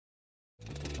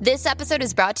This episode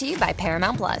is brought to you by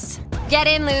Paramount Plus. Get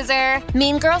in, loser!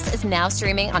 Mean Girls is now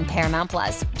streaming on Paramount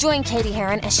Plus. Join Katie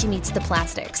Heron as she meets the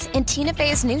plastics in Tina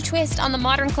Fey's new twist on the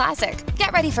modern classic.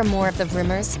 Get ready for more of the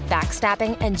rumors,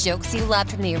 backstabbing, and jokes you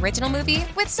loved from the original movie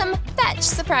with some fetch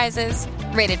surprises.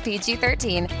 Rated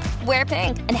PG-13. Wear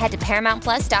pink and head to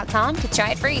ParamountPlus.com to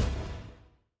try it free.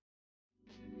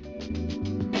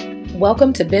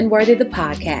 Welcome to Binworthy the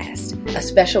Podcast, a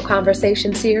special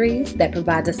conversation series that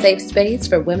provides a safe space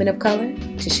for women of color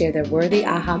to share their worthy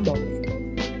aha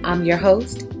moment. I'm your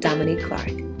host, Dominique Clark.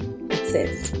 And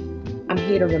sis, I'm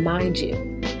here to remind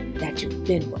you that you've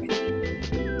been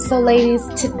worthy. So ladies,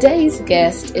 today's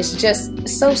guest is just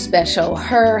so special.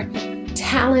 Her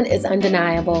talent is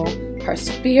undeniable. Her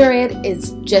spirit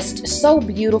is just so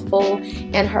beautiful,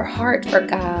 and her heart for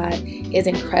God is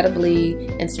incredibly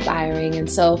inspiring.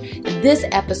 And so this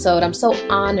episode, I'm so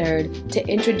honored to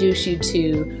introduce you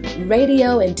to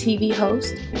radio and TV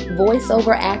host,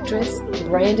 voiceover actress,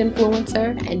 brand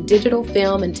influencer, and digital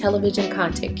film and television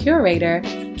content curator,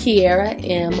 Kiera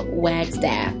M.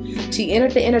 Wagstaff. She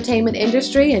entered the entertainment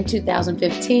industry in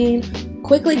 2015,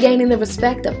 quickly gaining the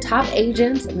respect of top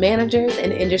agents, managers,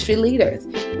 and industry leaders.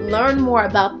 Learn more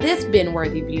about this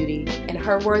Binworthy beauty and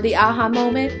her worthy aha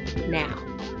moment now.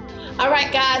 All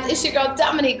right, guys, it's your girl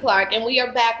Dominique Clark, and we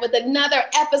are back with another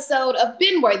episode of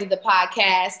Binworthy the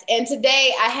Podcast. And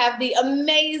today I have the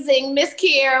amazing Miss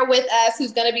Kiera with us,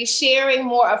 who's going to be sharing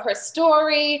more of her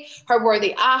story, her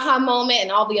worthy aha moment,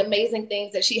 and all the amazing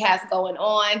things that she has going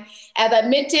on. As I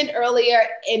mentioned earlier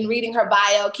in reading her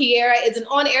bio, Kiera is an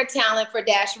on-air talent for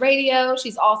Dash Radio.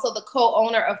 She's also the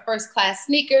co-owner of First Class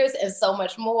Sneakers and so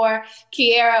much more.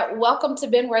 Kiera, welcome to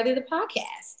Binworthy the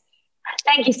Podcast.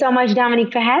 Thank you so much,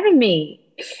 Dominique, for having me.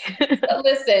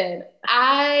 Listen,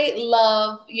 I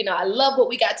love what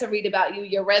we got to read about you,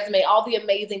 your resume, all the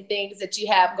amazing things that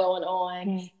you have going on.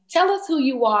 Mm. Tell us who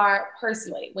you are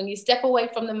personally. When you step away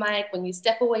from the mic, when you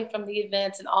step away from the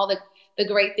events and all the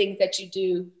great things that you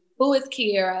do, who is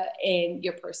Kiera in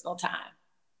your personal time?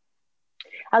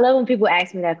 I love when people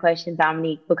ask me that question,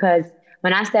 Dominique, because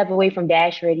when I step away from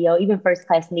Dash Radio, even First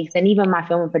Class Sneaks, and even my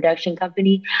film and production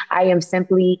company, I am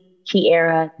simply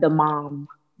Kiera the mom.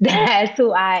 That's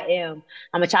who I am.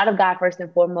 I'm a child of God first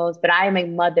and foremost, but I am a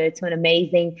mother to an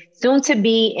amazing soon to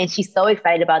be, and she's so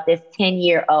excited about this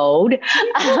 10-year-old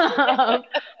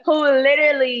who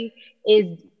literally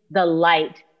is the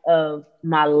light of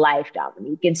my life,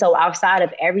 Dominique. And so outside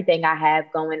of everything I have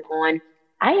going on,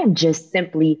 I am just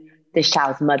simply this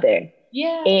child's mother.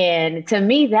 Yeah. And to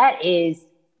me, that is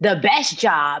the best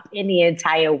job in the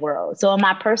entire world. So in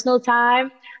my personal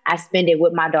time, I spend it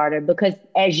with my daughter because,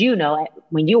 as you know,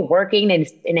 when you're working in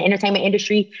the entertainment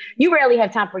industry, you rarely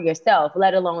have time for yourself,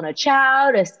 let alone a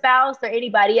child, a spouse, or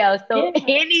anybody else. So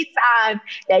anytime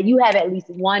that you have at least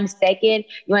 1 second,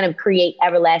 you want to create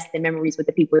everlasting memories with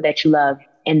the people that you love.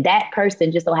 And that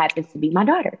person just so happens to be my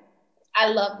daughter. I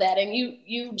love that. And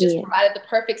you just provided the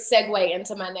perfect segue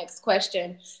into my next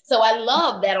question. So I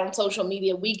love that on social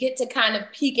media, we get to kind of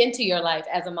peek into your life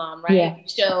as a mom, right? Yeah.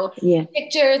 Show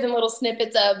pictures and little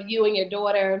snippets of you and your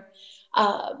daughter.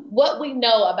 What we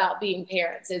know about being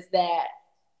parents is that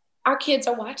our kids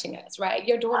are watching us, right?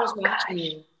 Your daughter's watching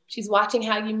you. She's watching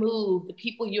how you move, the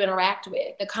people you interact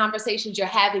with, the conversations you're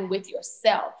having with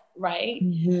yourself. Right?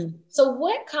 Mm-hmm. So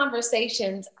what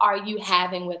conversations are you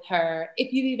having with her,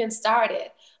 if you've even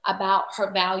started, about her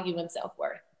value and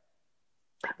self-worth?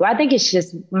 Well, I think it's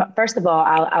just, first of all,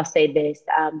 I'll say this.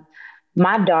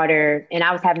 My daughter, and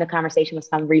I was having a conversation with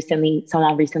someone recently,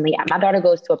 my daughter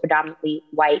goes to a predominantly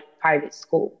white private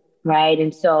school. Right.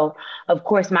 And so, of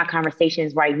course, my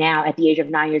conversations right now at the age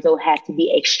of 9 years old have to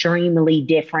be extremely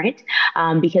different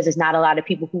because there's not a lot of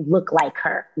people who look like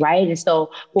her. Right. And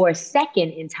so for a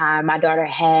second in time, my daughter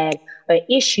had an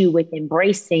issue with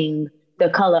embracing the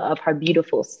color of her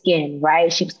beautiful skin.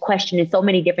 Right. She was questioning so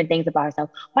many different things about herself.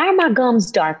 Why are my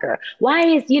gums darker? Why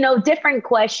is, different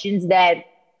questions that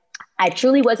I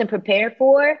truly wasn't prepared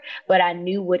for, but I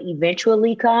knew would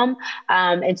eventually come.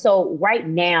 And so right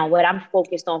now, what I'm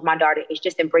focused on with my daughter is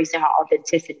just embracing her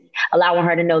authenticity, allowing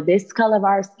her to know this color of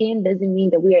our skin doesn't mean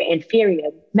that we are inferior.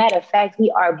 Matter of fact, we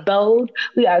are bold,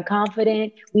 we are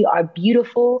confident, we are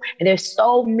beautiful. And there's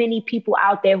so many people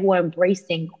out there who are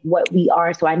embracing what we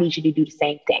are. So I need you to do the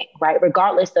same thing, right?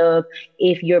 Regardless of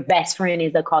if your best friend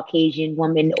is a Caucasian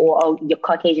woman or your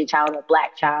Caucasian child or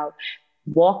Black child,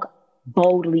 walk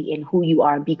boldly in who you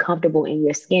are and be comfortable in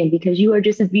your skin, because you are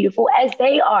just as beautiful as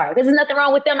they are. There's nothing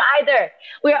wrong with them either.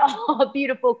 We're all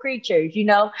beautiful creatures, you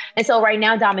know? And so right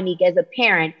now, Dominique, as a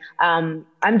parent, I'm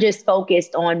just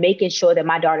focused on making sure that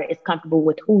my daughter is comfortable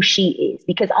with who she is,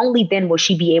 because only then will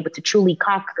she be able to truly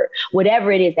conquer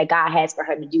whatever it is that God has for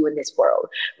her to do in this world,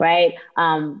 right?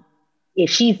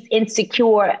 If she's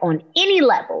insecure on any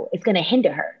level, it's going to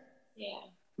hinder her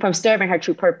from serving her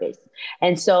true purpose.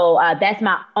 And so that's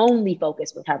my only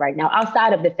focus with her right now,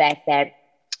 outside of the fact that,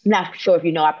 I'm not sure if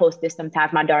you know, I post this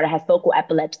sometimes, my daughter has focal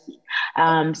epilepsy.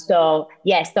 So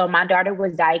my daughter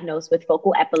was diagnosed with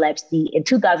focal epilepsy in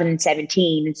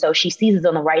 2017. And so she seizes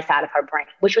on the right side of her brain,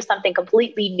 which was something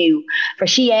completely new for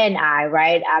she and I,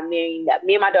 right? I mean,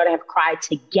 me and my daughter have cried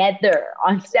together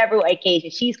on several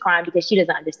occasions. She's crying because she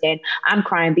doesn't understand. I'm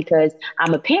crying because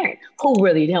I'm a parent who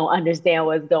really don't understand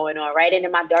what's going on, right? And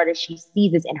then my daughter, she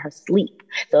seizes in her sleep.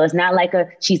 So it's not like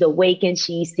she's awake and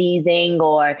she's seizing,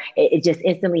 or it just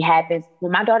instantly happens.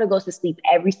 When my daughter goes to sleep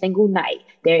every single night,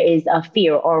 there is a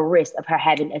fear or a risk of her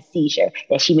having a seizure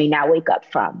that she may not wake up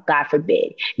from, God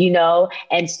forbid, you know?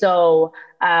 And so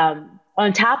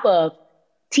on top of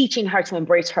teaching her to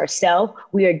embrace herself,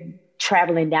 we are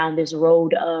traveling down this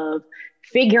road of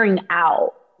figuring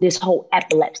out this whole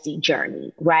epilepsy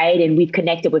journey, right? And we've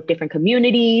connected with different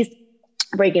communities.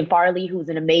 Reagan Farley, who's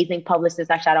an amazing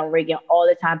publicist. I shout out Reagan all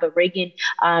the time, but Reagan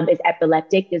is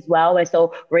epileptic as well. And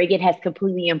so Reagan has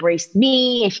completely embraced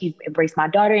me, and she's embraced my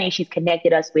daughter, and she's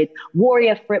connected us with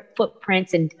Warrior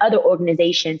Footprints and other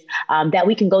organizations that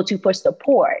we can go to for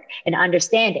support and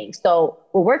understanding. So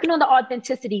we're working on the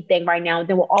authenticity thing right now. And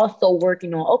then we're also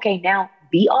working on, okay, now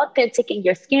be authentic in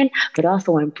your skin, but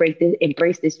also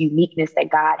embrace this uniqueness that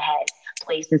God has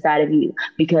placed inside of you,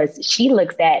 because she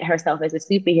looks at herself as a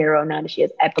superhero now that she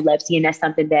has epilepsy. And that's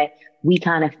something that we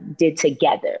kind of did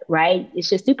together, right? It's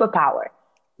your superpower.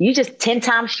 You just 10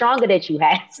 times stronger that you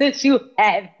have since you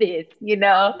have this, you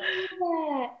know?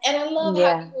 Yeah. And I love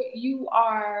how you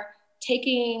are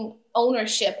taking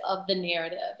ownership of the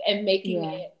narrative and making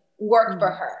it work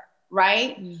for her.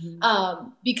 Right?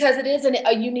 Because it is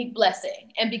a unique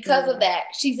blessing. And because of that,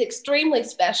 she's extremely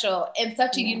special in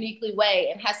such a uniquely way,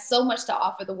 and has so much to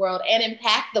offer the world and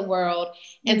impact the world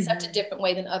in such a different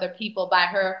way than other people, by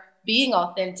her being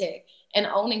authentic and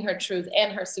owning her truth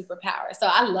and her superpower. So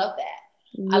I love that.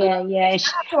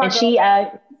 And she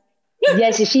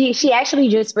actually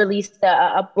just released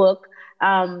a book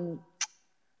a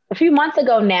few months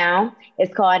ago now.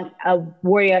 It's called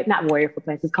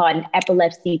it's called An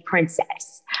Epilepsy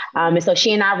Princess. And so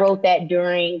she and I wrote that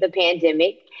during the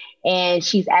pandemic, and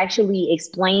she's actually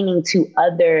explaining to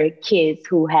other kids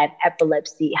who have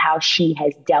epilepsy how she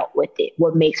has dealt with it,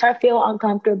 what makes her feel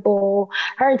uncomfortable,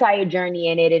 her entire journey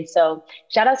in it. And so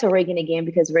shout out to Reagan again,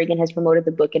 because Reagan has promoted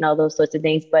the book and all those sorts of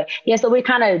things. But yeah, so we're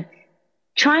kind of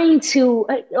trying to,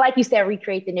 like you said,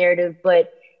 recreate the narrative,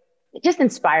 but just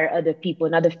inspire other people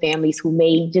and other families who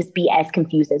may just be as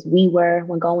confused as we were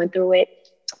when going through it,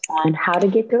 on how to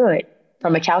get through it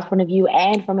from a child's point of view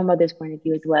and from a mother's point of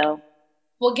view as well.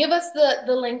 Well, give us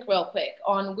the link real quick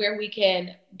on where we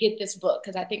can get this book,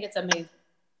 because I think it's amazing.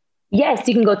 Yes,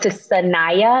 you can go to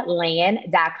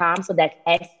saniyaland.com. So that's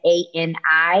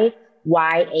SANIYAH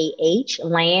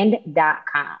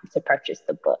land.com to purchase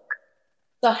the book.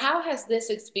 So how has this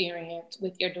experience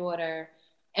with your daughter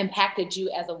impacted you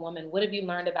as a woman? What have you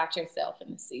learned about yourself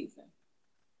in the season?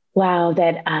 Wow,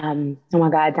 oh my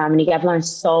God, Dominique, I've learned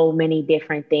so many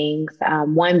different things.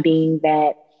 One being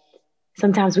that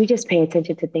sometimes we just pay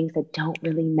attention to things that don't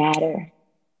really matter,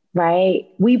 right?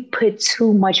 We put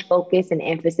too much focus and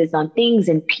emphasis on things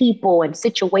and people and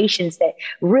situations that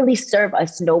really serve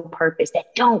us no purpose,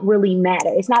 that don't really matter.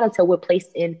 It's not until we're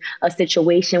placed in a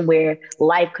situation where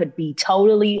life could be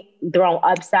totally thrown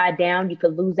upside down, you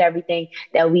could lose everything,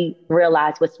 that we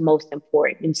realize what's most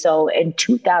important. And so in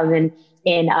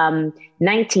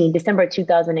December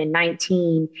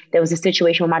 2019, there was a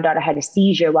situation where my daughter had a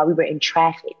seizure while we were in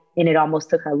traffic, and it almost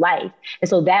took her life. And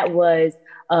so that was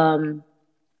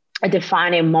a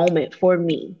defining moment for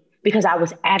me, because I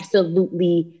was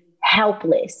absolutely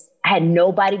helpless. I had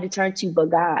nobody to turn to but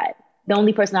God. The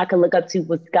only person I could look up to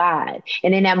was God.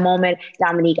 And in that moment,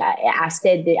 Dominique, I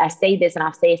say this and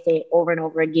I'll say it over and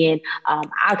over again.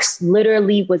 I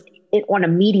literally was on a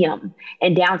medium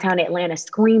in downtown Atlanta,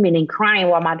 screaming and crying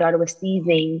while my daughter was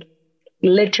seizing.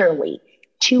 Literally,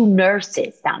 2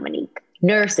 nurses, Dominique,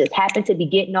 happened to be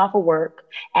getting off of work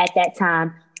at that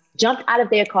time, jumped out of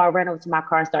their car, ran over to my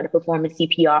car, and started performing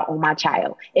CPR on my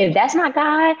child. If that's not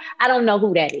God, I don't know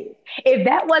who that is. If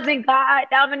that wasn't God,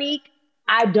 Dominique,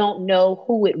 I don't know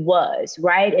who it was,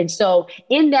 right? And so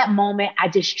in that moment, I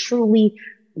just truly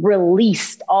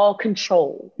released all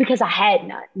control because I had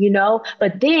none,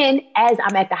 But then as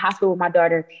I'm at the hospital with my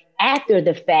daughter, after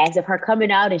the fact of her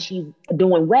coming out and she's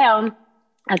doing well,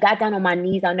 I got down on my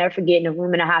knees. I'll never forget, in a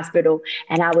room in a hospital,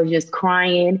 and I was just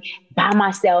crying by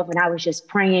myself, and I was just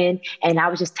praying, and I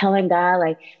was just telling God,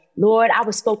 like, Lord, I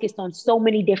was focused on so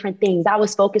many different things. I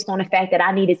was focused on the fact that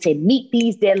I needed to meet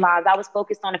these deadlines. I was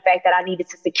focused on the fact that I needed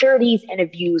to secure these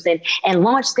interviews and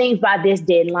launch things by this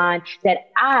deadline, that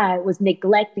I was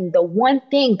neglecting the one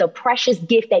thing, the precious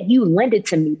gift that you lended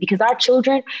to me, because our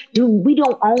children, we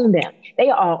don't own them. They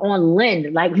are on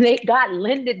lend, like God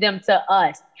lended them to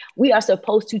us. We are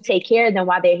supposed to take care of them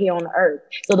while they're here on earth.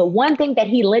 So the one thing that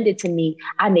he lended to me,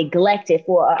 I neglected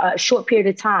for a short period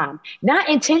of time, not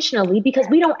intentionally, because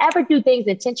we don't ever do things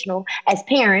intentional as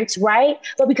parents, right?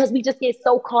 But because we just get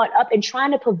so caught up in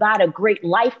trying to provide a great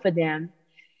life for them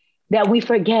that we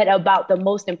forget about the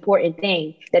most important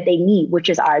thing that they need, which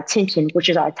is our attention, which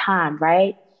is our time,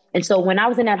 right? And so when I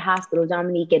was in that hospital,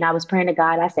 Dominique, and I was praying to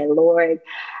God, I said, Lord,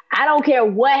 I don't care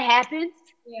what happens.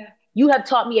 Yeah. You have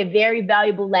taught me a very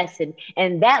valuable lesson.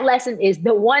 And that lesson is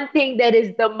the one thing that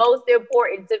is the most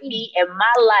important to me in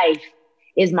my life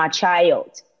is my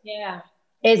child. Yeah.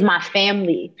 Is my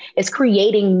family. It's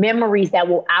creating memories that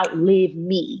will outlive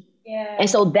me. Yeah. And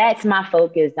so that's my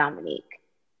focus, Dominique.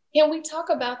 Can we talk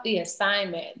about the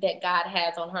assignment that God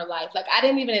has on her life? Like, I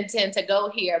didn't even intend to go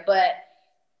here, but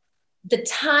the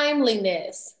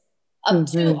timeliness of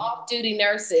two off-duty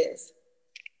nurses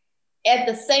at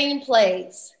the same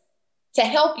place to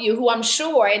help you, who I'm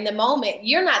sure in the moment,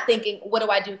 you're not thinking, what do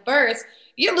I do first?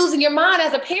 You're losing your mind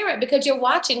as a parent because you're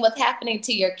watching what's happening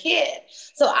to your kid.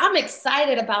 So I'm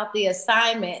excited about the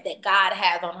assignment that God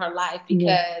has on her life,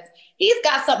 because he's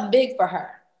got something big for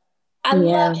her. I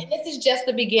love, and this is just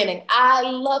the beginning. I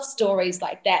love stories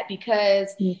like that,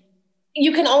 because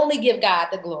you can only give God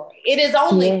the glory. It is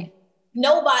only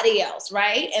nobody else,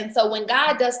 right? And so when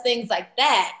God does things like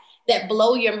that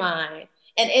blow your mind,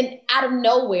 and out of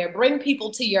nowhere, bring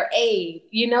people to your aid.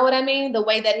 You know what I mean? The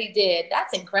way that he did,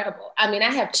 that's incredible. I mean,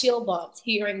 I have chill bumps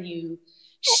hearing you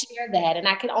share that. And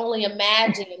I can only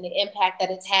imagine the impact that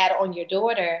it's had on your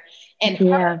daughter and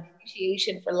her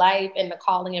appreciation for life and the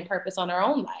calling and purpose on her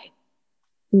own life.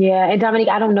 Yeah. And Dominique,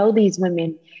 I don't know these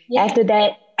women. Yeah. After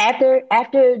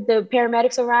the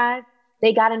paramedics arrived,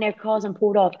 they got in their cars and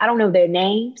pulled off. I don't know their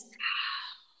names.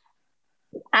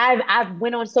 I've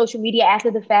went on social media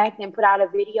after the fact and put out a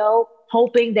video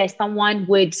hoping that someone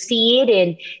would see it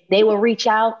and they will reach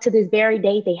out. To this very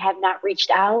day, they have not reached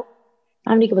out.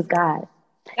 I think it was God.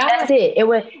 That's it. It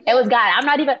was God. I'm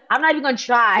not even going to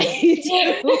try to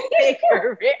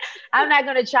figure it. I'm not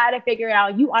going to try to figure it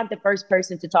out. You aren't the first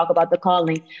person to talk about the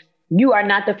calling. You are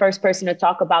not the first person to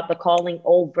talk about the calling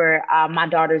over my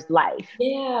daughter's life.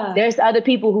 Yeah. There's other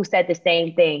people who said the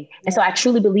same thing. And so I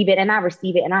truly believe it, and I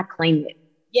receive it, and I claim it.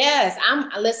 Yes,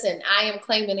 I am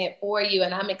claiming it for you,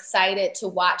 and I'm excited to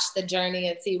watch the journey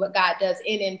and see what God does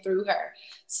in and through her.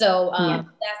 So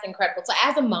that's incredible. So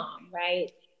as a mom, right,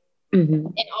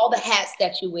 and all the hats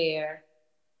that you wear,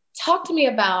 talk to me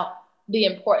about the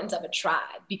importance of a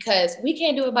tribe, because we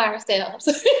can't do it by ourselves.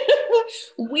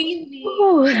 We need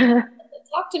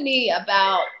talk to me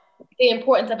about the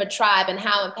importance of a tribe and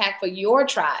how impactful your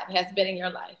tribe has been in your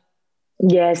life.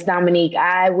 Yes, Dominique,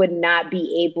 I would not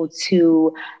be able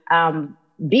to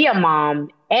be a mom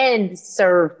and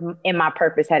serve in my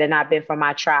purpose had it not been for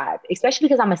my tribe, especially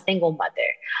because I'm a single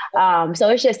mother. So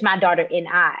it's just my daughter and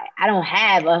I. I don't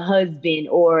have a husband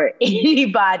or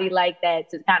anybody like that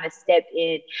to kind of step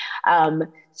in.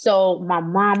 So my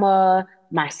mama,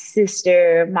 my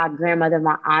sister, my grandmother,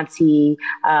 my auntie,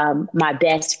 my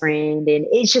best friend, and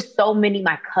it's just so many,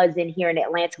 my cousin here in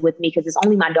Atlanta with me, because it's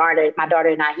only my daughter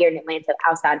and I here in Atlanta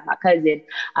outside of my cousin.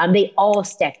 They all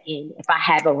step in. If I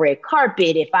have a red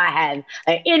carpet, if I have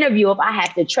an interview, if I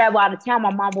have to travel out of town,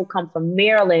 my mom will come from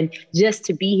Maryland just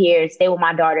to be here and stay with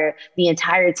my daughter the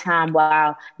entire time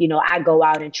while, I go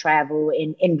out and travel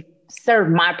and serve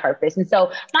my purpose. And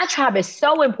so my tribe is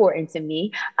so important to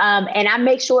me. And I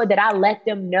make sure that I let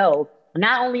them know,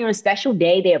 not only on a special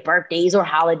day, their birthdays or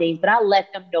holidays, but I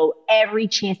let them know every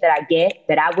chance that I get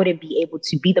that I wouldn't be able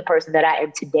to be the person that I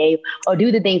am today or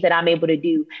do the things that I'm able to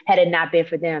do had it not been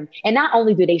for them. And not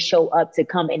only do they show up to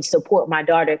come and support my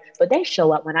daughter, but they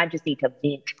show up when I just need to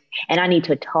vent and I need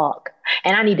to talk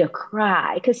and I need to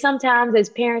cry. Because sometimes as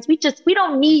parents, we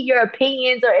don't need your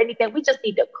opinions or anything. We just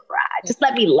need to cry. Just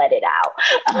let me let it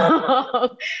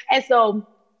out. And so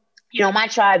my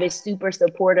tribe is super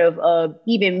supportive of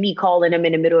even me calling them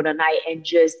in the middle of the night and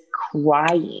just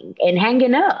crying and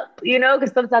hanging up,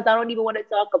 because sometimes I don't even want to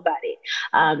talk about it.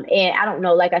 And I don't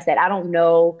know, like I said, I don't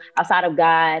know outside of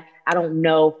God, I don't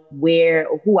know where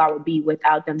or who I would be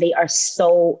without them. They are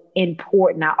so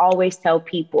important. I always tell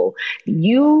people,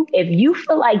 if you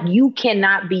feel like you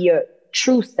cannot be your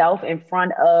true self in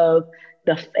front of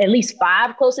at least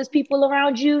 5 closest people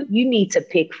around you, you need to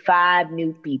pick 5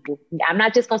 new people. I'm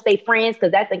not just going to say friends,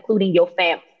 because that's including your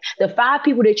family. The 5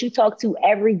 people that you talk to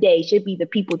every day should be the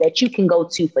people that you can go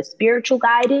to for spiritual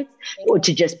guidance, or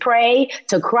to just pray,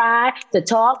 to cry, to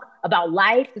talk about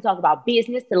life, to talk about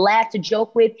business, to laugh, to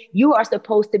joke with. You are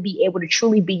supposed to be able to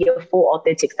truly be your full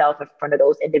authentic self in front of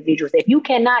those individuals. If you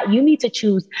cannot, you need to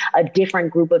choose a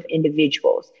different group of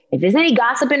individuals. If there's any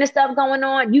gossiping and stuff going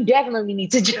on, you definitely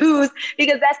need to choose,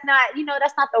 because that's not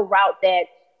the route that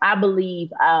I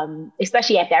believe,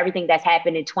 especially after everything that's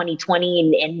happened in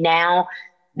 2020 and now.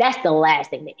 That's the last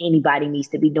thing that anybody needs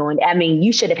to be doing. I mean,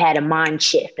 you should have had a mind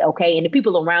shift, okay? And the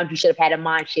people around you should have had a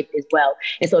mind shift as well.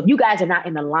 And so if you guys are not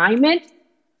in alignment,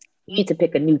 you need to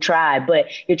pick a new tribe. But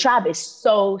your tribe is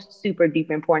so super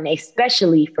duper important,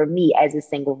 especially for me as a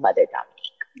single mother,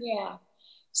 Dominique. Yeah.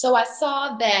 So I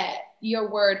saw that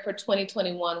your word for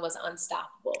 2021 was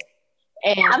unstoppable.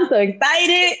 And I'm so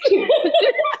excited.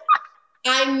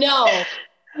 I know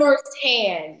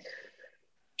firsthand,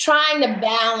 trying to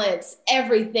balance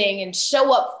everything and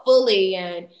show up fully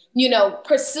and,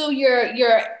 pursue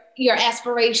your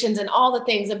aspirations and all the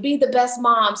things, and be the best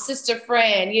mom, sister,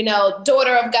 friend,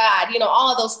 daughter of God,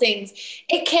 all those things.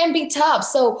 It can be tough.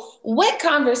 So what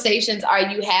conversations are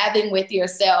you having with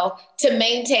yourself to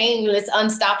maintain this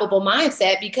unstoppable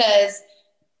mindset? Because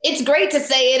it's great to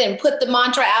say it and put the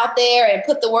mantra out there and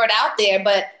put the word out there,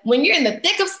 but when you're in the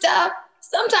thick of stuff,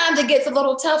 sometimes it gets a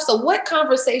little tough. So what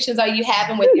conversations are you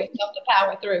having with yourself to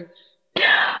power through?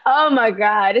 Oh my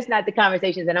God. It's not the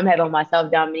conversations that I'm having with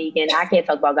myself, Dominique, and I can't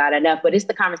talk about God enough, but it's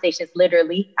the conversations,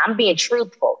 literally, I'm being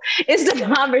truthful. It's the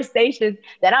conversations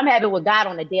that I'm having with God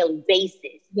on a daily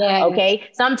basis. Yeah. Okay.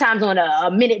 Sometimes on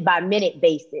a minute by minute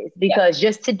basis, because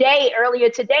just earlier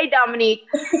today, Dominique,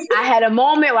 I had a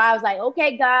moment where I was like,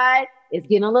 okay, God, it's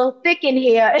getting a little thick in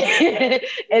here.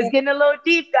 It's getting a little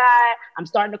deep, God. I'm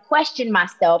starting to question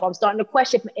myself. I'm starting to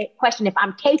question if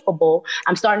I'm capable.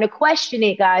 I'm starting to question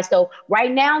it, guys. So right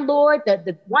now, Lord,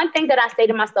 the one thing that I say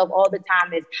to myself all the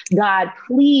time is, God,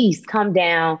 please come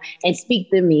down and speak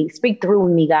through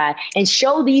me, God, and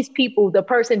show these people the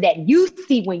person that you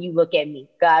see when you look at me,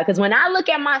 God. Because when I look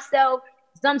at myself,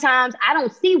 sometimes I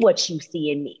don't see what you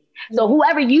see in me. So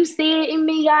whoever you see in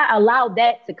me, God, allow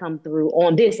that to come through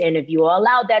on this interview, or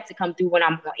allow that to come through when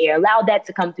I'm on air, allow that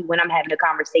to come through when I'm having a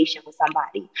conversation with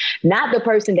somebody, not the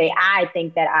person that I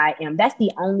think that I am. That's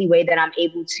the only way that I'm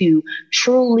able to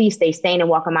truly stay sane and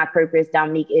walk in my purpose,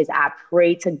 Dominique, is I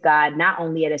pray to God, not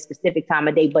only at a specific time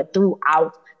of day, but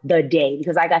throughout the day.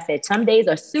 Because like I said, some days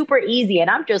are super easy and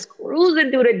I'm just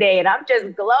cruising through the day and I'm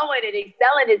just glowing and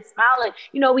excelling and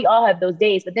smiling. We all have those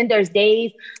days, but then there's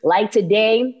days like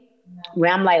today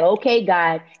where I'm like, okay,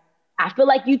 God, I feel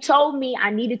like you told me I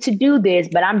needed to do this,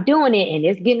 but I'm doing it and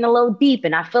it's getting a little deep.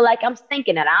 And I feel like I'm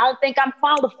thinking that I don't think I'm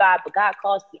qualified, but God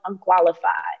calls me unqualified.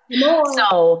 No.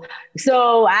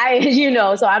 So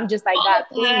I'm just like, God,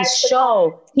 please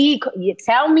you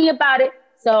tell me about it.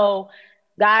 So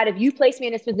God, if you place me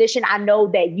in this position, I know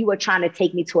that you are trying to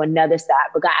take me to another side.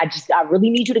 But God, I really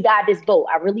need you to guide this boat.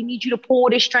 I really need you to pull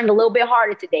this string a little bit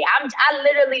harder today. I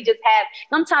literally just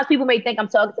sometimes people may think I'm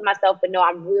talking to myself, but no,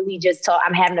 I'm really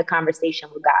I'm having a conversation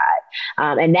with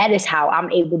God. And that is how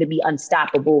I'm able to be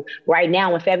unstoppable right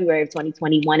now in February of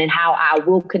 2021, and how I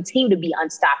will continue to be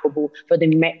unstoppable for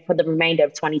the remainder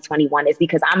of 2021 is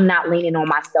because I'm not leaning on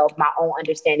myself, my own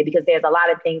understanding, because there's a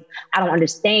lot of things I don't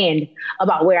understand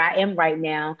about where I am right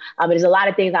now. There's a lot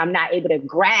of things I'm not able to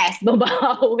grasp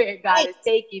about where God is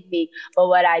taking me. But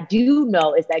what I do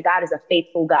know is that God is a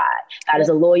faithful God. God is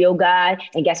a loyal God.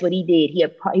 And guess what he did?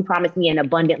 He promised me an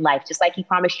abundant life, just like he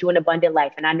promised you an abundant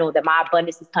life. And I know that my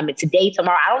abundance is coming today,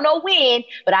 tomorrow. I don't know when,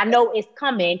 but I know it's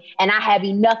coming. And I have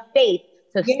enough faith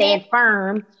to stand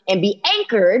firm and be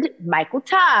anchored, Michael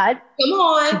Todd. Come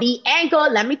on. Be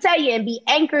anchored, let me tell you, and be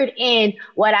anchored in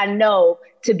what I know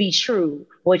to be true,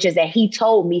 which is that he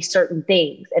told me certain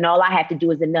things. And all I have to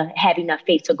do is have enough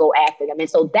faith to go after them. And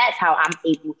so that's how I'm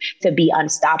able to be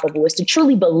unstoppable, is to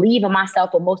truly believe in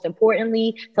myself, but most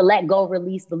importantly, to let go,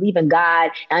 release, believe in God,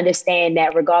 and understand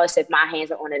that regardless if my hands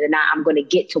are on it or not, I'm going to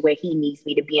get to where he needs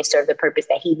me to be and serve the purpose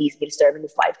that he needs me to serve in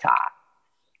this lifetime.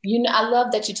 I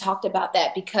love that you talked about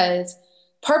that, because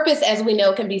purpose, as we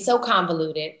know, can be so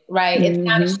convoluted, right? It's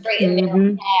not a straight and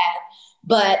narrow path.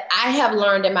 But I have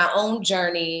learned in my own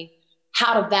journey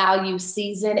how to value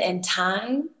season and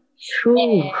time. True.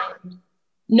 And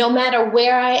no matter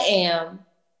where I am,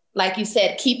 like you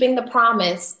said, keeping the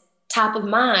promise top of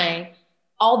mind,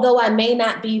 although I may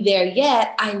not be there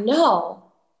yet, I know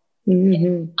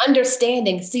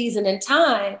understanding season and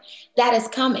time that is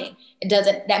coming.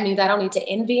 That means I don't need to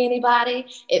envy anybody.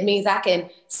 It means I can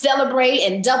celebrate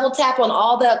and double tap on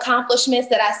all the accomplishments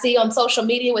that I see on social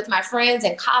media with my friends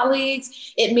and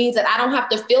colleagues. It means that I don't have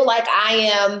to feel like I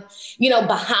am,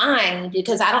 behind,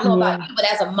 because I don't know about you, but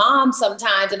as a mom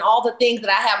sometimes, and all the things that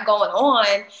I have going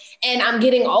on, and I'm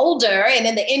getting older, and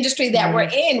in the industry that we're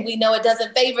in, we know it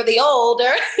doesn't favor the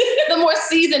older, the more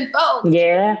seasoned folks.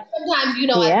 Yeah.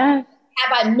 Sometimes,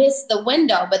 have I missed the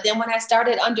window? But then when I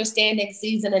started understanding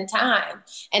season and time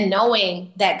and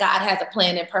knowing that God has a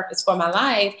plan and purpose for my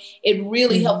life, it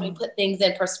really helped me put things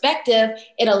in perspective.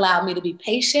 It allowed me to be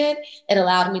patient. It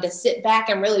allowed me to sit back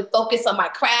and really focus on my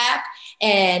craft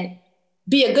and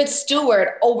be a good steward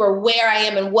over where I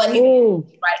am and what He's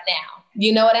doing right now.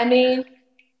 You know what I mean?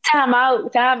 Time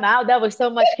out. That was so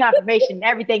much confirmation.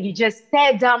 Everything you just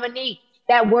said, Dominique,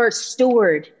 that word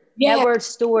steward. Yeah. That word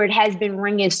steward has been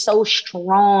ringing so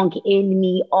strong in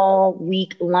me all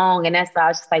week long. And that's why I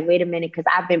was just like, wait a minute, because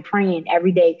I've been praying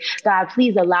every day. God,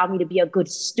 please allow me to be a good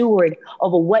steward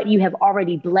over what you have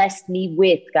already blessed me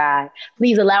with, God.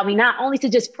 Please allow me not only to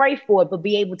just pray for it, but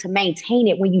be able to maintain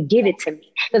it when you give it to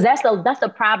me. Because that's the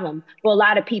problem for a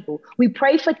lot of people. We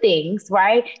pray for things,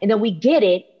 right? And then we get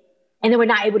it, and then we're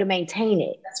not able to maintain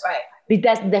it. That's right.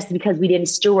 That's because we didn't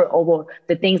steward over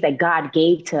the things that God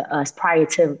gave to us prior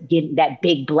to getting that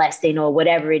big blessing or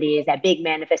whatever it is, that big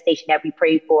manifestation that we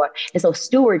prayed for. And so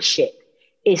stewardship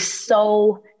is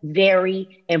so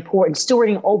very important.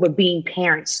 Stewarding over being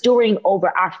parents, stewarding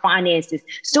over our finances,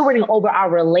 stewarding over our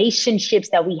relationships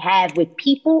that we have with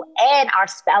people and our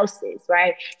spouses,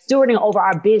 right? Stewarding over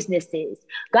our businesses.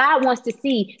 God wants to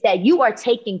see that you are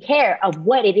taking care of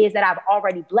what it is that I've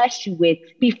already blessed you with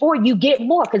before you get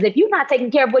more. Because if you're not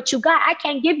taking care of what you got, I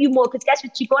can't give you more, because that's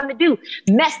what you're going to do.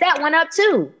 Mess that one up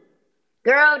too.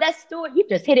 Girl, that's steward. You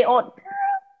just hit it on.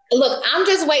 Look, I'm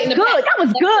just waiting to. Good. That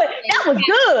was good. That was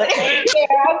good.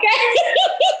 Okay.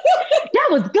 That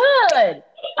was good.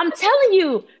 I'm telling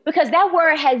you, because that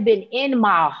word has been in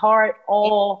my heart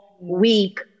all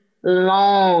week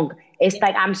long. It's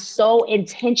like I'm so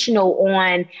intentional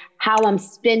on how I'm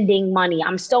spending money.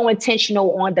 I'm so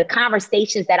intentional on the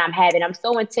conversations that I'm having. I'm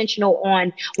so intentional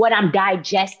on what I'm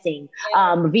digesting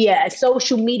via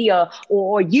social media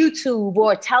or YouTube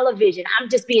or television. I'm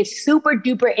just being super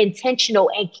duper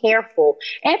intentional and careful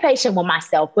and patient with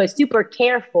myself, but super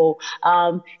careful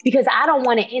because I don't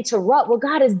want to interrupt what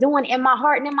God is doing in my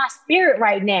heart and in my spirit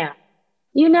right now.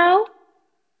 You know?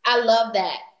 I love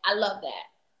that.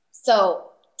 So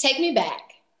take me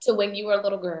back to when you were a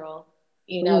little girl.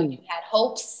 You know, you had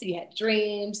hopes, you had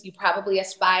dreams, you probably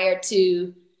aspired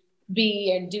to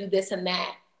be and do this and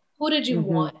that. Who did you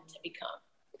want to become?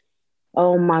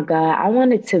 Oh my God. I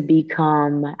wanted to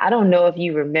become, I don't know if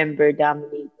you remember,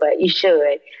 Dominique, but you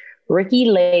should. Ricki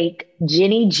Lake,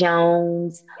 Jenny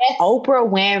Jones, yes. Oprah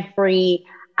Winfrey.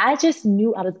 I just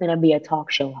knew I was going to be a talk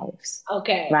show host.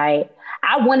 Okay. Right.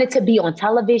 I wanted to be on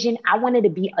television. I wanted to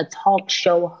be a talk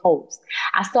show host.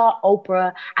 I saw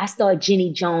Oprah. I saw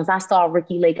Jenny Jones. I saw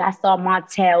Ricki Lake. I saw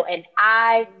Montel, and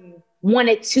I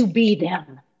wanted to be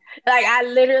them. Like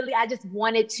I just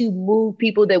wanted to move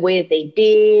people the way that they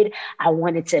did. I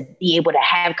wanted to be able to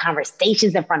have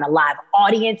conversations in front of live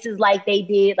audiences like they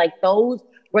did. Like those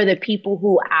were the people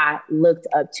who I looked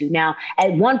up to. Now,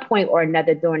 at one point or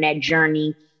another during that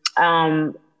journey,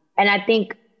 and I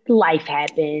think life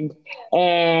happened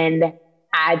and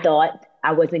I thought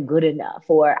I wasn't good enough,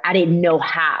 or I didn't know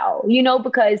how,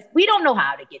 because we don't know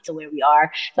how to get to where we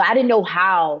are. So I didn't know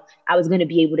how I was going to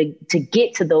be able to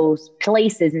get to those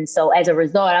places. And so as a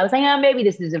result, I was like, maybe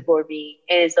this isn't for me.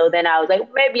 And so then I was like,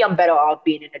 maybe I'm better off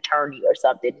being an attorney or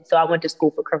something. So I went to school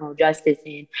for criminal justice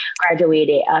and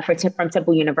graduated from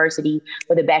Temple University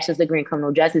with a bachelor's degree in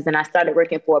criminal justice. And I started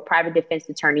working for a private defense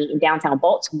attorney in downtown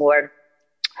Baltimore.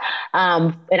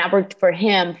 And I worked for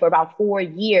him for about 4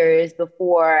 years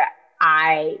before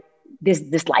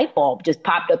this light bulb just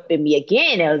popped up in me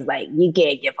again. It was like, you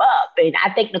can't give up. And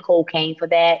I thank Nicole Kane for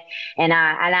that. And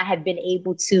I have been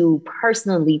able to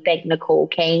personally thank Nicole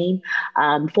Kane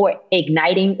for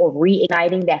igniting or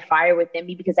reigniting that fire within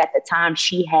me, because at the time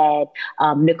she had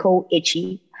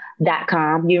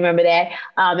NicoleItchy.com. You remember that?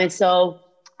 And so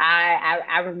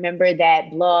I remember that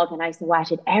blog, and I used to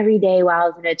watch it every day while I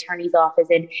was in the attorney's office.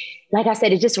 And like I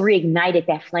said, it just reignited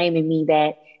that flame in me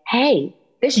that, hey,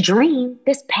 this dream,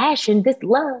 this passion, this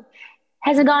love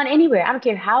hasn't gone anywhere. I don't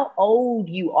care how old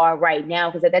you are right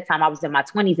now, because at that time I was in my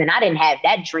 20s and I didn't have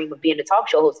that dream of being a talk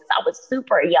show host since I was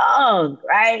super young,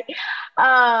 right?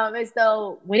 And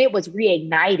so when it was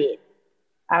reignited,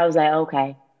 I was like,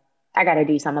 okay, I got to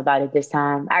do something about it this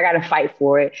time. I got to fight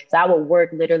for it. So I would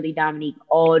work literally, Dominique,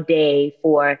 all day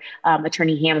for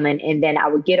Attorney Hamlin. And then I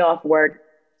would get off work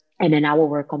and then I would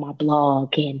work on my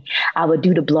blog, and I would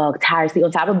do the blog tirelessly.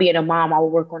 On top of being a mom, I would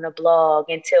work on the blog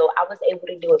until I was able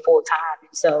to do it full time.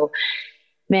 So,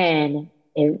 man,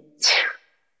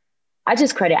 I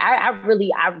just credit, I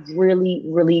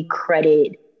really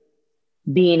credit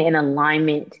being in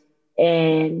alignment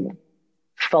and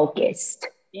focused.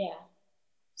 Yeah.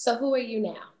 So who are you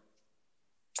now?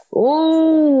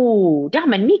 Oh,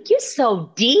 Dominique, you're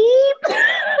so deep.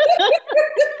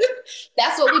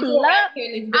 That's what we do right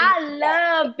here in this I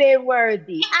love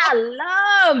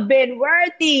Ben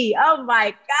Worthy. Oh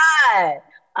my God.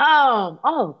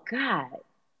 Oh God.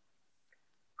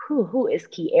 Who is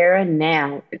Kiera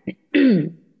now?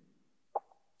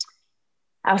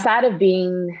 Outside of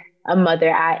being a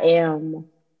mother, I am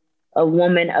a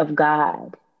woman of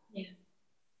God.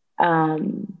 Yeah.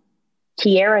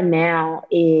 Kiera now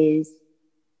is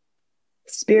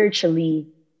spiritually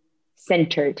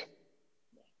centered.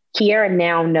 Kiera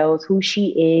now knows who she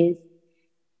is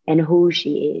and who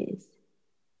she is.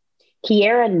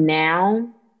 Kiera now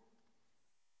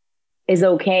is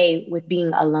okay with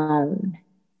being alone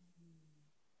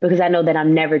because I know that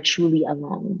I'm never truly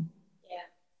alone.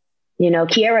 Yeah. You know,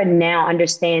 Kiera now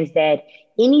understands that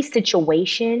any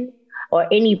situation or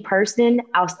any person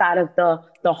outside of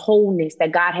the wholeness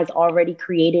that God has already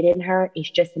created in her is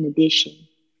just an addition.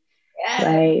 Yeah.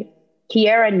 Right?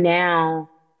 Kiera now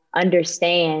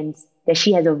understands that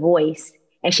she has a voice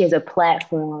and she has a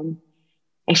platform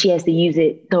and she has to use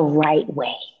it the right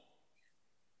way.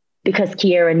 Because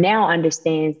Kiera now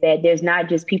understands that there's not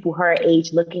just people her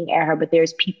age looking at her, but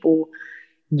there's people,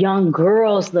 young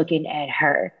girls looking at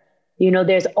her. You know,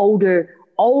 there's older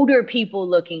people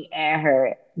looking at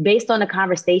her. Based on the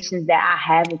conversations that I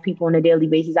have with people on a daily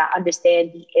basis, I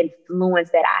understand the influence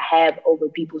that I have over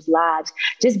people's lives,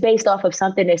 just based off of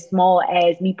something as small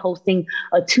as me posting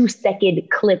a 2-second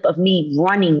clip of me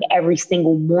running every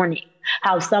single morning.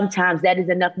 How sometimes that is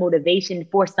enough motivation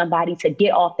for somebody to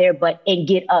get off their butt and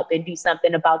get up and do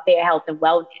something about their health and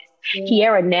wellness. Yeah.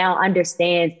 Kiera now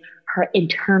understands her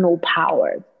internal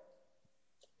power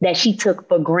that she took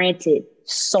for granted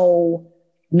so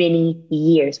many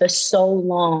years. For so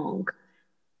long,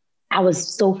 I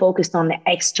was so focused on the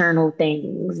external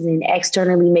things and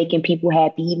externally making people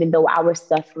happy, even though I was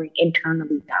suffering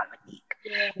internally, Dominique.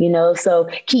 Yeah. You know, so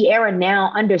Kiera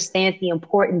now understands the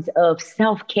importance of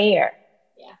self-care.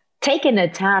 Yeah. Taking the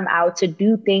time out to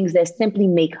do things that simply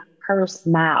make her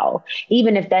smile,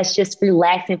 even if that's just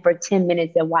relaxing for 10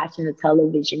 minutes and watching a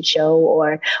television show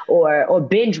or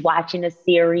binge watching a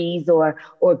series or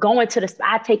going to the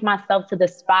spa. I take myself to the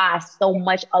spa so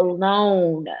much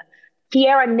alone.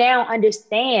 Kiera now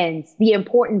understands the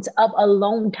importance of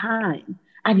alone time.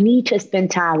 I need to spend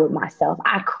time with myself.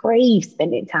 I crave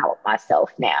spending time with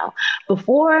myself now.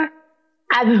 Before,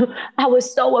 I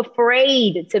was so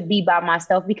afraid to be by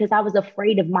myself because I was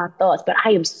afraid of my thoughts, but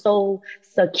I am so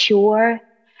secure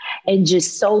and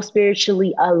just so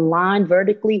spiritually aligned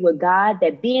vertically with God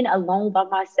that being alone by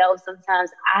myself, sometimes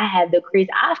I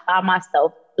find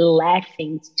myself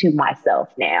laughing to myself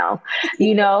now,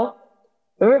 you know,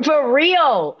 for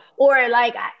real. Or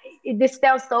like, this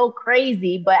sounds so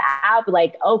crazy, but I'll be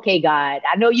like, okay, God,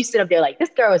 I know you sit up there like, this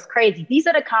girl is crazy. These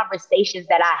are the conversations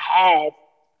that I have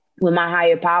with my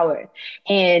higher power.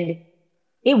 And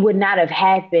it would not have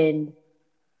happened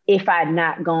if I had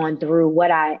not gone through what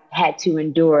I had to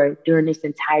endure during this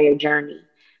entire journey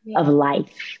of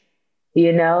life,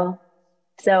 you know?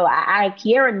 So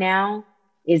Kiera now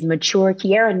is mature.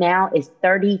 Kiera now is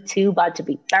 32, about to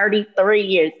be 33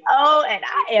 years old. And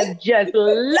I am just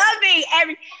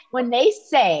loving when they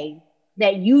say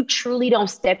that you truly don't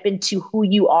step into who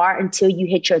you are until you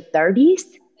hit your 30s.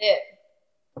 Yeah.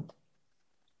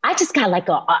 I just got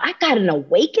I got an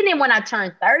awakening when I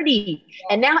turned 30.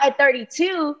 And now at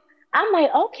 32, I'm like,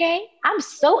 okay, I'm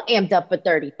so amped up for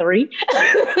 33.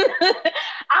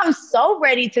 I'm so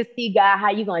ready to see, God, how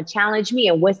you're going to challenge me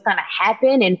and what's going to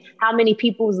happen and how many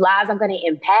people's lives I'm going to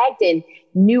impact and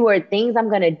newer things I'm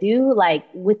going to do, like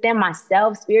within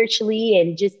myself spiritually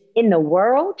and just in the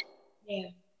world. Yeah.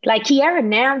 Like Kiara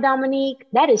now, Dominique,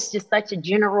 that is just such a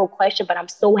general question, but I'm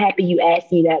so happy you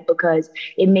asked me that because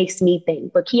it makes me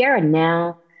think. But Kiara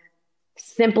now,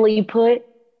 simply put,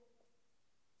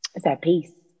 is at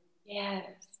peace. Yes.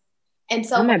 And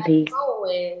so I'm at peace.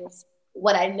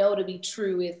 what I know to be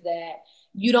true is that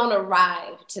you don't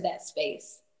arrive to that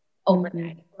space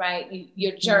overnight, right?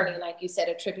 Your journey, like you said,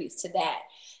 attributes to that.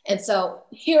 And so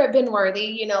here at Binworthy,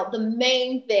 you know, the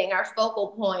main thing, our focal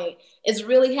point is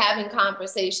really having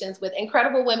conversations with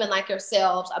incredible women like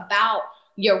yourselves about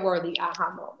your worthy aha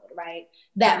moment, right?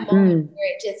 That moment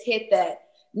where it just hit that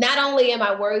not only am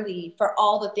I worthy for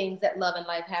all the things that love and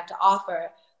life have to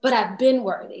offer, but I've been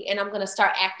worthy and I'm going to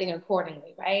start acting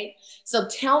accordingly, right? So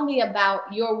tell me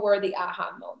about your worthy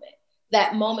aha moment,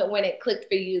 that moment when it clicked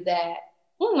for you that,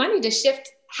 I need to shift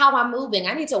how I'm moving.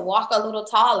 I need to walk a little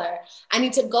taller. I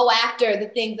need to go after the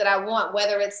things that I want,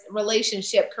 whether it's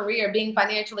relationship, career, being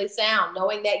financially sound,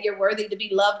 knowing that you're worthy to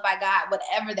be loved by God,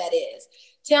 whatever that is.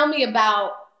 Tell me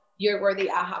about your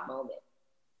worthy aha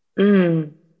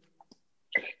moment.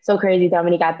 So crazy,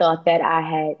 Dominique. I thought that I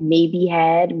had maybe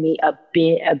had a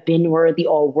Binworthy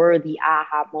or worthy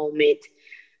aha moment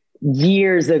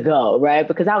years ago, right?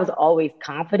 Because I was always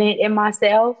confident in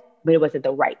myself, but it wasn't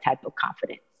the right type of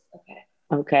confidence.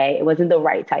 Okay. It wasn't the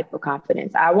right type of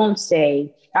confidence. I will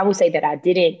say that I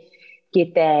didn't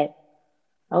get that,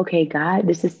 okay, God,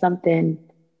 this is something,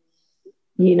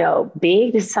 you know,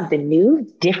 big. This is something new,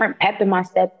 different pep in my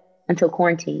step until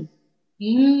quarantine.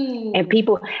 And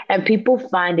people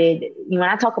find it, you know, when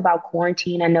I talk about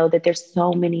quarantine, I know that there's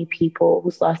so many people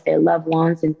who's lost their loved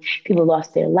ones and people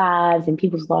lost their lives and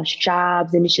people's lost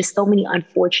jobs. And it's just so many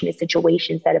unfortunate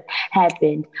situations that have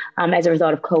happened as a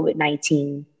result of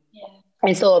COVID-19. Yeah.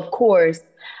 And so, of course,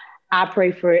 I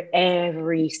pray for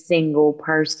every single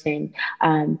person.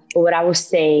 But what I will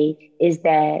say is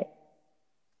that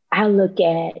I look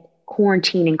at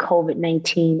quarantine and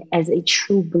COVID-19 as a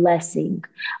true blessing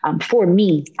for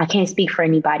me. I can't speak for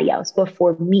anybody else, but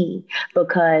for me,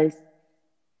 because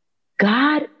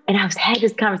God, and I've had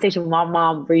this conversation with my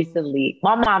mom recently.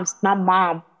 My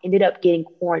mom ended up getting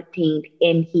quarantined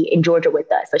in Georgia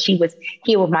with us. So she was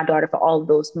here with my daughter for all of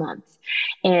those months.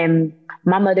 And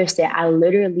my mother said, I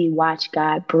literally watched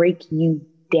God break you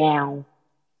down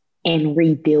and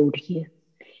rebuild you.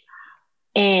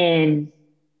 And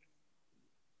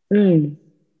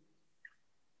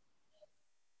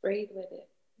breathe with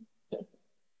it.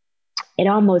 It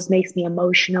almost makes me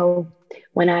emotional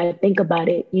when I think about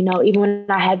it. You know, even when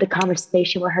I had the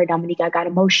conversation with her, Dominique, I got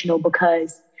emotional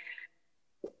because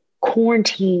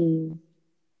quarantine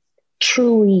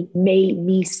truly made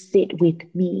me sit with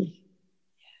me.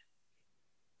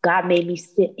 God made me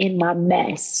sit in my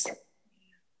mess.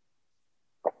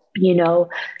 You know,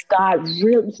 God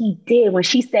really, he did. When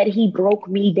she said he broke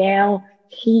me down,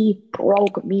 he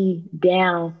broke me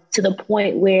down to the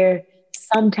point where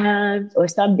sometimes or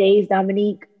some days,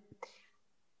 Dominique,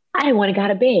 I didn't want to get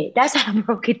out of bed. That's how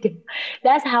broken down.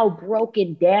 That's how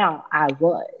broken down I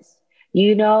was.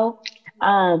 You know,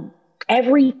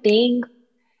 everything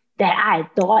that I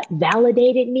thought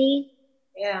validated me,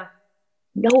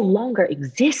 no longer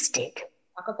existed.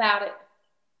 Talk about it.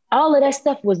 All of that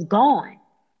stuff was gone.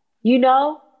 You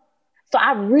know. So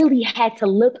I really had to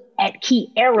look at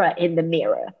Kiara in the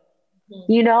mirror.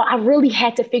 You know, I really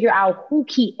had to figure out who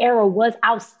Kiara was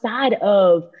outside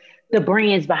of the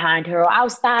brands behind her, or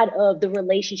outside of the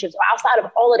relationships, or outside of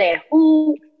all of that.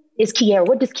 Who is Kiara?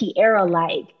 What does Kiara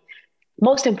like?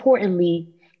 Most importantly,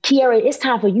 Kiara, it's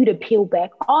time for you to peel back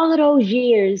all of those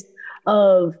years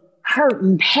of hurt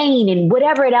and pain and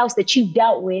whatever else that you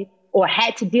dealt with or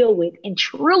had to deal with and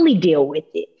truly deal with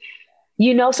it.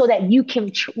 You know, so that you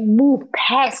can move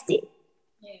past it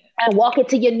and walk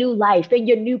into your new life and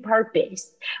your new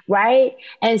purpose, right?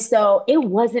 And so it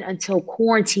wasn't until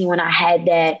quarantine when I had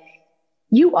that,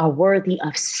 you are worthy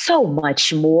of so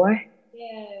much more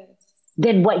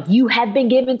than what you have been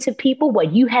given to people,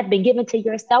 what you have been given to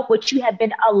yourself, what you have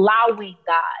been allowing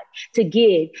God to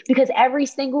give. Because every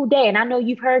single day, and I know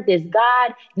you've heard this,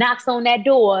 God knocks on that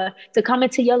door to come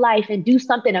into your life and do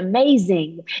something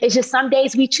amazing. It's just some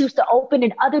days we choose to open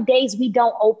and other days we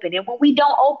don't open. And when we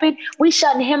don't open, we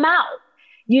shutting him out,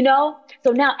 you know?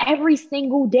 So now every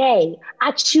single day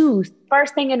I choose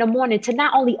first thing in the morning to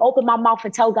not only open my mouth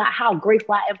and tell God how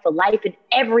grateful I am for life, and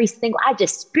I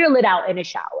just spill it out in the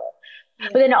shower.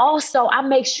 But then also I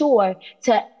make sure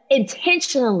to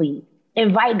intentionally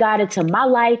invite God into my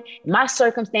life, my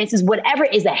circumstances, whatever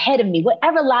is ahead of me,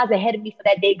 whatever lies ahead of me for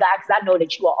that day, God, because I know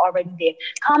that you are already there.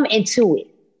 Come into it.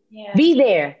 Be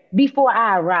there before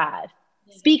I arrive.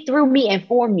 speak through me and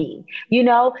for me,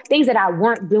 things that I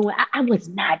weren't doing. I was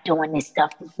not doing this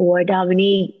stuff before,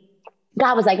 Dominique.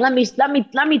 God was like, let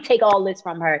me take all this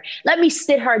from her. Let me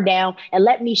sit her down and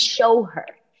let me show her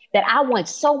that I want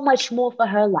so much more for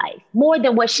her life, more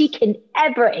than what she can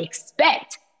ever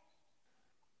expect.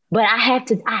 But I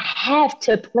have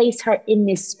to place her in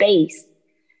this space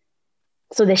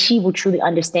so that she will truly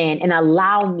understand and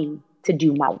allow me to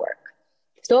do my work.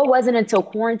 So it wasn't until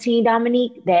quarantine,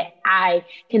 Dominique, that I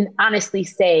can honestly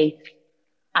say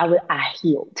I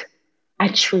healed. I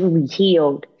truly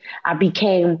healed. I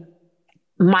became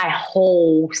my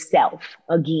whole self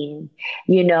again,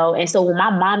 And so when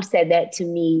my mom said that to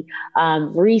me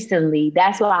recently,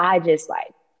 that's why I just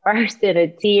burst into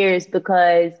tears,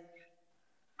 because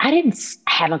I didn't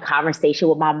have a conversation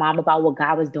with my mom about what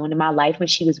God was doing in my life when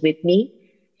she was with me.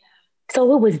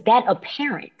 So it was that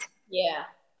apparent. Yeah.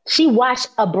 She watched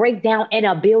a breakdown and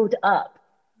a build up.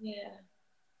 Yeah.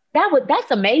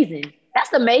 That's amazing.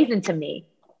 That's amazing to me.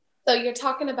 So you're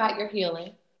talking about your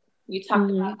healing. You talked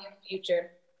about your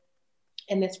future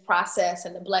and this process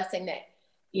and the blessing that,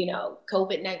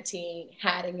 COVID-19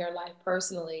 had in your life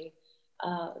personally.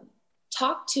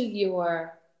 Talk to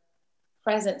your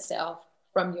present self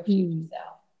from your future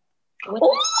self. What do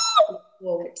you look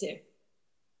forward to?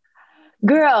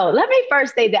 Girl, let me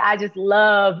first say that I just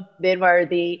love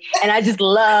Benworthy, and I just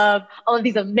love all of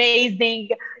these amazing,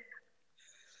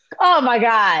 oh my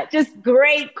God, just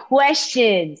great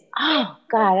questions. Oh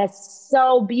God, that's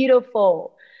so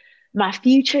beautiful. My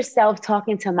future self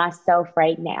talking to myself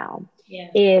right now.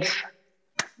 Yeah.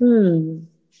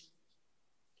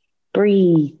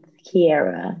 Breathe,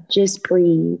 Kiara, just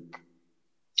breathe.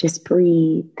 Just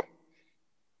breathe.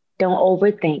 Don't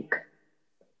overthink.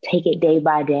 Take it day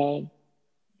by day.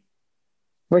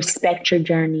 Respect your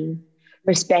journey.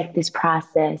 Respect this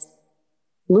process.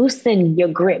 Loosen your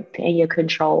grip and your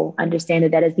control.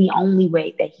 Understand that is the only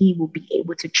way that he will be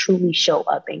able to truly show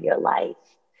up in your life.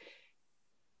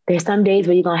 There's some days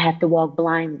where you're going to have to walk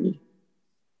blindly.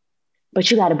 But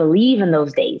you got to believe in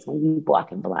those days when you're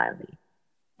walking blindly.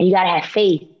 And you got to have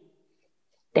faith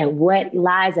that what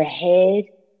lies ahead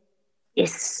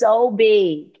is so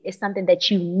big. It's something that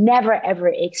you never, ever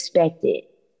expected.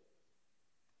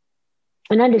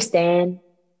 And understand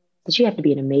that you have to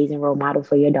be an amazing role model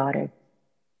for your daughter.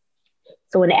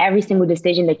 So in every single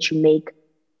decision that you make,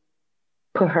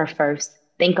 put her first.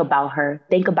 Think about her.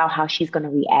 Think about how she's going to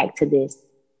react to this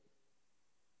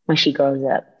when she grows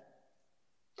up.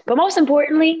 But most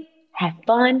importantly, have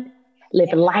fun,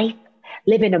 live life,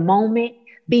 live in the moment,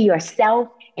 be yourself,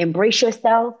 embrace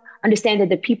yourself. Understand that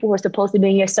the people who are supposed to be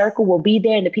in your circle will be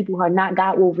there, and the people who are not,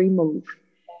 God will remove.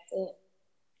 That's it.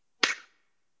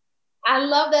 I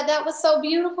love that. That was so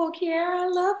beautiful, Kiara. I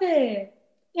love it.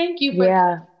 Thank you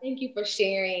for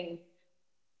sharing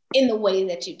in the way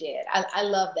that you did. I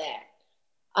love that.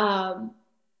 I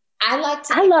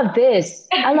love this.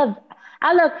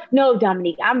 No,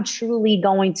 Dominique, I'm truly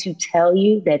going to tell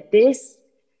you that this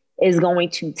is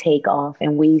going to take off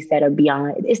in ways that are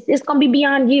beyond, it's going to be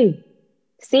beyond you.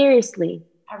 Seriously.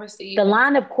 I receive the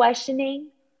line of questioning,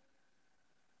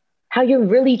 how you're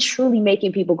really truly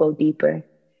making people go deeper.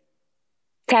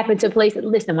 Tap into places.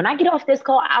 Listen, when I get off this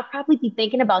call, I'll probably be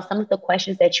thinking about some of the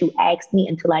questions that you asked me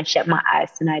until I shut my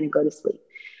eyes tonight and go to sleep.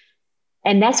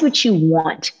 And that's what you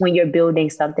want when you're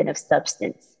building something of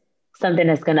substance, something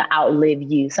that's going to outlive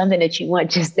you, something that you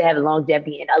want just to have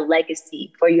longevity and a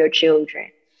legacy for your children.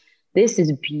 This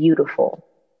is beautiful.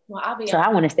 Well, I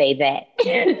want to say that.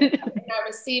 I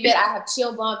receive it. I have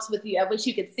chill bumps with you. I wish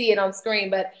you could see it on screen,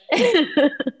 but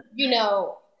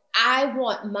I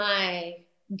want my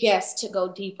guests to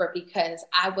go deeper because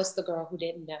I was the girl who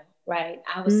didn't know, right?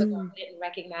 I was the girl who didn't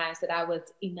recognize that I was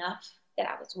enough, that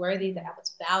I was worthy, that I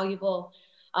was valuable,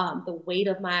 the weight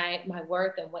of my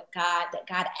worth and that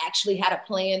God actually had a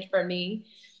plan for me.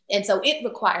 And so it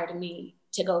required me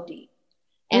to go deep.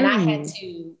 And I had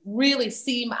to really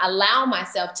allow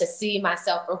myself to see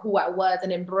myself for who I was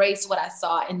and embrace what I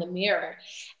saw in the mirror.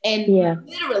 And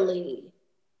literally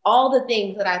all the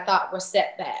things that I thought were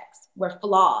setbacks, were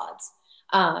flaws,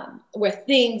 were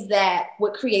things that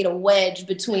would create a wedge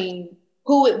between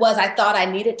who it was I thought I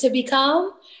needed to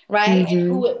become, right? And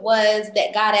who it was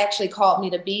that God actually called me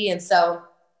to be. And so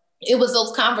it was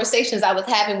those conversations I was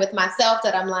having with myself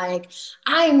that I'm like,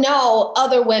 I know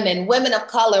other women of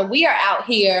color, we are out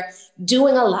here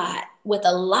doing a lot with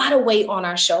a lot of weight on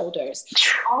our shoulders.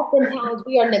 Oftentimes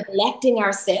we are neglecting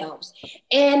ourselves.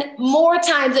 And more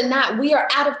times than not, we are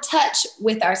out of touch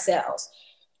with ourselves.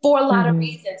 for a lot of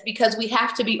reasons, because we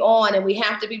have to be on and we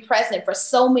have to be present for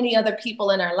so many other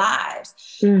people in our lives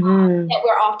that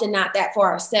we're often not that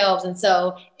for ourselves. And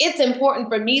so it's important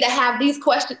for me to have these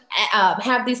questions,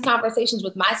 have these conversations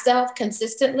with myself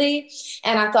consistently.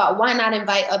 And I thought, why not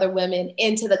invite other women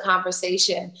into the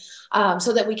conversation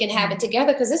so that we can have it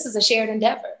together? Because this is a shared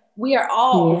endeavor. We are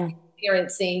all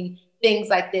experiencing things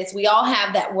like this. We all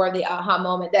have that worthy aha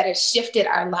moment that has shifted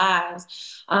our lives.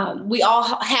 We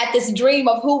all had this dream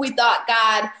of who we thought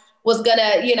God was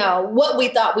gonna, what we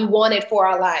thought we wanted for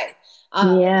our life.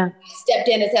 I stepped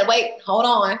in and said, wait, hold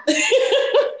on.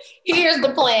 Here's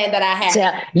the plan that I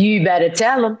have. You better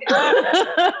tell them.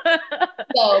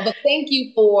 But thank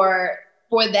you for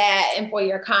that and for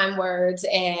your kind words.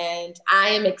 And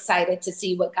I am excited to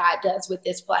see what God does with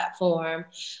this platform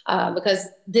because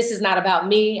this is not about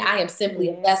me. I am simply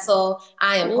a vessel.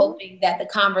 I am hoping that the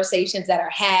conversations that are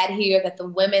had here, that the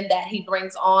women that he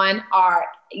brings on are,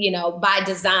 by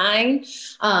design,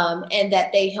 and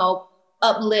that they help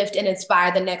uplift and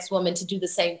inspire the next woman to do the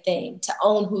same thing, to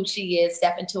own who she is,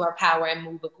 step into her power and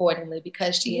move accordingly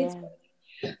because she is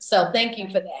worthy. So thank you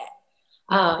for that.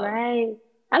 Right.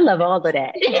 I love all of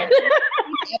that. I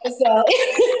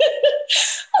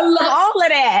love all of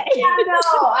that.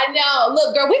 I know.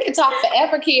 Look, girl, we can talk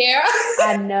forever, Kiera.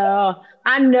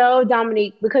 I know,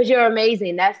 Dominique, because you're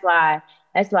amazing. That's why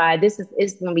it's gonna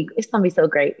be so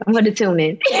great. I'm gonna tune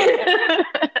in.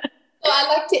 So I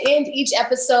like to end each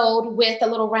episode with a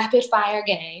little rapid fire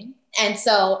game. And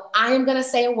so I am gonna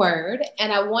say a word,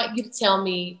 and I want you to tell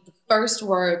me the first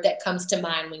word that comes to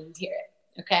mind when you hear it.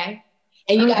 Okay?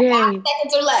 And you got 5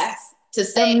 seconds or less to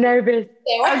say. I'm nervous.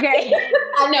 Okay.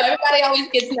 I know everybody always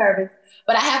gets nervous,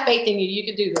 but I have faith in you. You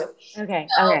can do this. Okay.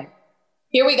 So,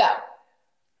 here we go.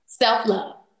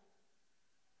 Self-love.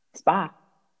 Spa.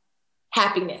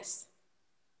 Happiness.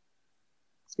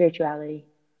 Spirituality.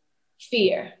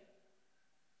 Fear.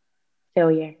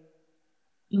 Failure.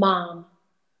 Mom.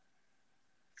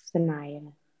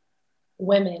 Sanaya.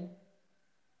 Women.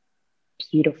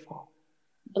 Beautiful.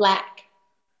 Black.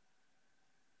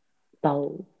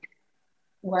 Bold.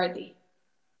 Worthy.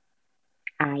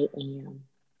 I am.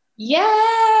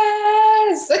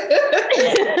 Yes. You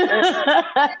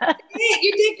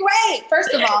did great.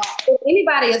 First of all, if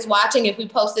anybody is watching, if we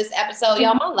post this episode,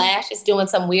 y'all, my lash is doing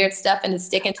some weird stuff and it's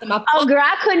sticking to my Oh, girl,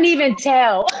 I couldn't even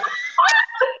tell. So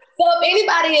if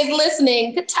anybody is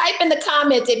listening, type in the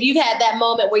comments if you've had that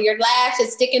moment where your lash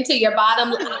is sticking to your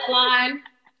bottom line.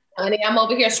 Honey, I'm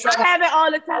over here struggling. I have it all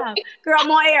the time. Girl,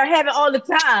 I'm on air. I have it all the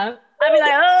time. I be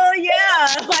like, oh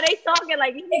yeah. Why they talking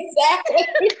like this?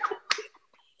 Exactly.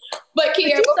 But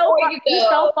Kiera, you're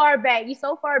so far back.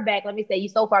 Let me say, you're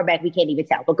so far back, we can't even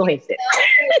tell. But go ahead, sis.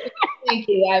 Thank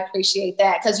you. I appreciate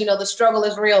that because, the struggle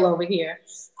is real over here.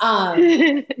 But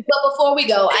before we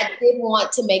go, I did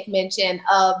want to make mention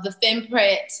of the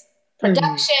FemPrint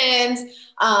Productions,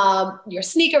 your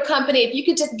sneaker company. If you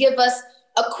could just give us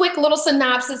a quick little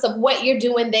synopsis of what you're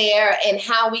doing there and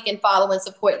how we can follow and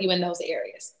support you in those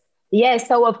areas. Yes.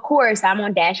 So of course I'm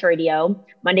on Dash Radio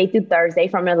Monday through Thursday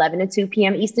from 11 to 2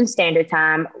 p.m. Eastern Standard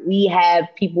Time. We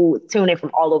have people tuning from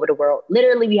all over the world.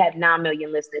 Literally, we have 9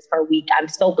 million listeners per week. I'm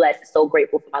so blessed and so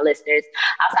grateful for my listeners.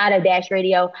 Outside of Dash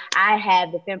Radio, I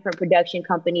have the FemPrint Production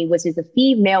Company, which is a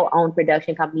female-owned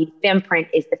production company. FemPrint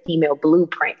is the female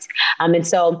blueprint. And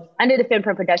so under the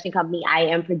FemPrint Production Company, I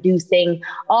am producing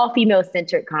all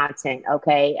female-centered content.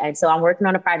 Okay. And so I'm working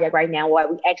on a project right now where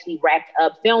we actually wrapped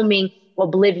up filming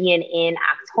Oblivion in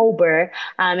October.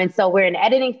 And so we're in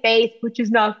editing phase, which is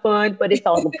not fun, but it's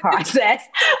all the process.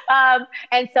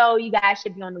 And so you guys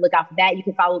should be on the lookout for that. You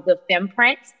can follow the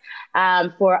FemPrint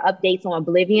for updates on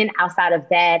Oblivion. Outside of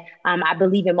that, I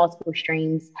believe in multiple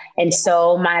streams. And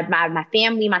so my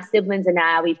family, my siblings and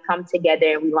I, we've come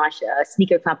together and we launched a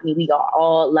sneaker company. We are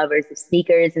all lovers of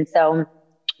sneakers. And so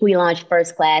we launched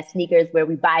First Class Sneakers, where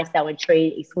we buy, sell, and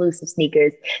trade exclusive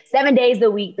sneakers 7 days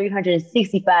a week,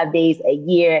 365 days a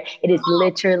year. It is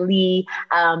literally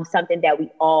something that we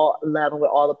all love and we're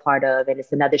all a part of. And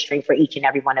it's another stream for each and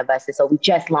every one of us. And so we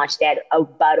just launched that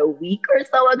about a week or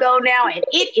so ago now, and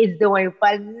it is doing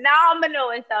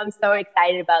phenomenal. And so I'm so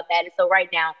excited about that. And so right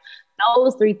now,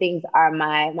 those 3 things are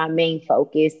my main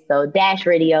focus. So Dash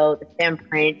Radio, the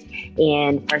FemPrint,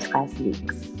 and First Class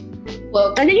Sneaks.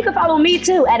 Well, and then you can follow me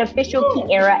too at official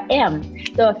Kierra M.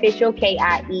 So official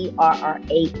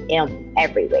KIERRAM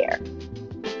everywhere.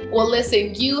 Well,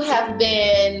 listen, you have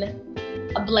been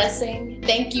a blessing.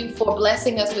 Thank you for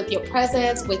blessing us with your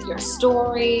presence, with your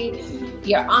story,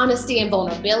 your honesty and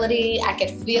vulnerability. I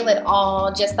could feel it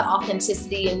all, just the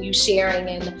authenticity and you sharing.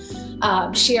 And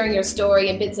sharing your story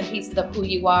and bits and pieces of who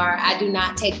you are. I do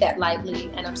not take that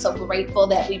lightly. And I'm so grateful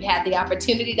that we've had the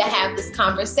opportunity to have this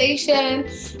conversation.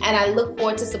 And I look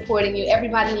forward to supporting you.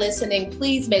 Everybody listening,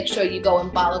 please make sure you go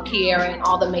and follow Kiera and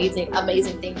all the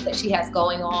amazing things that she has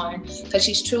going on, because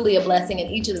she's truly a blessing in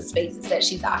each of the spaces that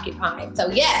she's occupying. So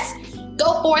yes,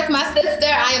 go forth, my sister.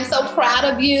 I am so proud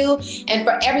of you. And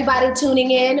for everybody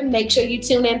tuning in, make sure you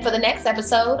tune in for the next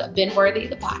episode of Been Worthy,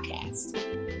 the podcast.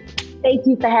 Thank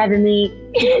you for having me.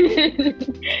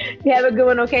 You have a good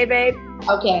one, okay, babe?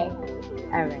 Okay.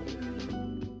 All right.